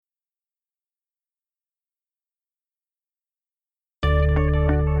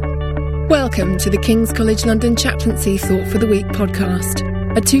Welcome to the King's College London Chaplaincy Thought for the Week podcast.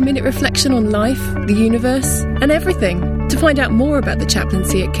 A 2-minute reflection on life, the universe, and everything. To find out more about the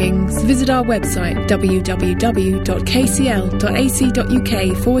chaplaincy at King's, visit our website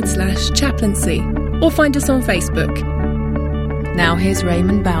www.kcl.ac.uk/chaplaincy or find us on Facebook. Now here's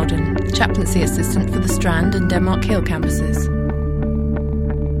Raymond Baudon, chaplaincy assistant for the Strand and Denmark Hill campuses.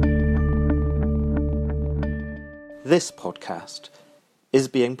 This podcast is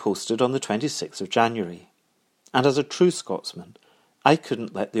being posted on the 26th of January, and as a true Scotsman, I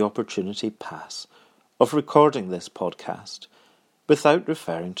couldn't let the opportunity pass of recording this podcast without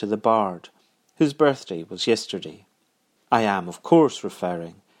referring to the Bard, whose birthday was yesterday. I am, of course,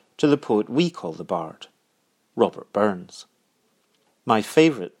 referring to the poet we call the Bard, Robert Burns. My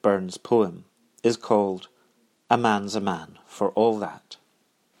favourite Burns poem is called A Man's a Man for All That.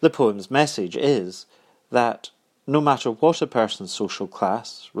 The poem's message is that no matter what a person's social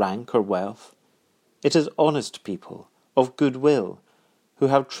class, rank or wealth, it is honest people of goodwill who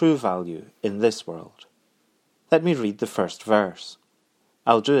have true value in this world. Let me read the first verse.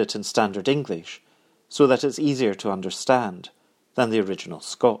 I'll do it in standard English so that it's easier to understand than the original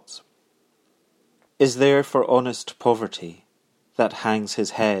Scots. Is there for honest poverty that hangs his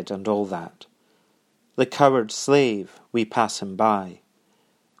head and all that? The coward slave, we pass him by.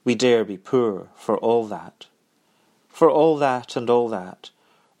 We dare be poor for all that. For all that and all that,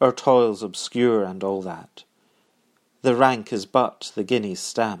 our toils obscure and all that. The rank is but the guinea's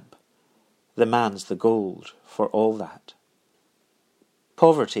stamp, the man's the gold for all that.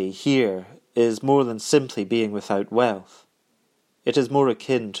 Poverty here is more than simply being without wealth. It is more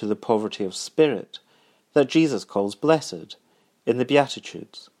akin to the poverty of spirit that Jesus calls blessed in the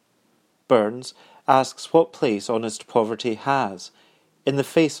Beatitudes. Burns asks what place honest poverty has in the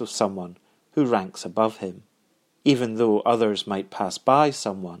face of someone who ranks above him, even though others might pass by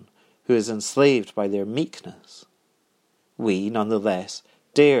someone who is enslaved by their meekness. We, nonetheless,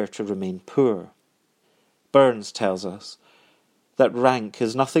 dare to remain poor. Burns tells us that rank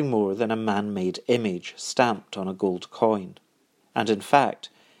is nothing more than a man-made image stamped on a gold coin, and in fact,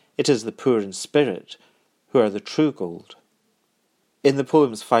 it is the poor in spirit who are the true gold. In the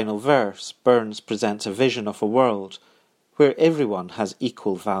poem's final verse, Burns presents a vision of a world where everyone has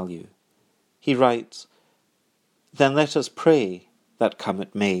equal value. He writes, Then let us pray that come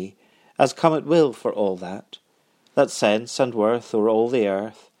it may, as come it will for all that sense and worth o'er all the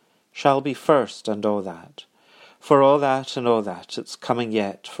earth shall be first and all that, for all that and all that it's coming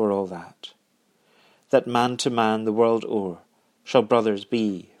yet for all that man to man the world o'er shall brothers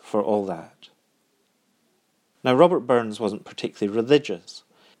be for all that. Now Robert Burns wasn't particularly religious.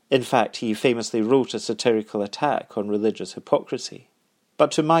 In fact, he famously wrote a satirical attack on religious hypocrisy.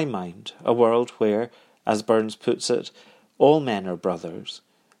 But to my mind, a world where, as Burns puts it, all men are brothers,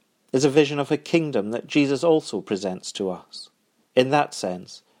 is a vision of a kingdom that Jesus also presents to us. In that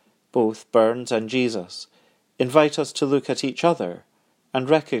sense, both Burns and Jesus invite us to look at each other and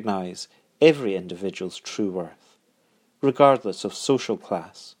recognise every individual's true worth, regardless of social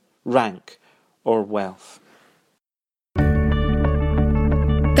class, rank or wealth.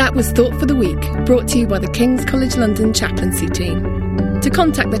 That was Thought for the Week, brought to you by the King's College London chaplaincy team. To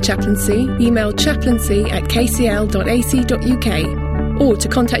contact the chaplaincy, email chaplaincy@kcl.ac.uk, or to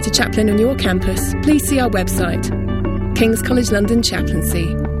contact a chaplain on your campus, please see our website. King's College London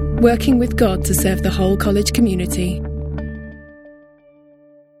Chaplaincy, working with God to serve the whole college community.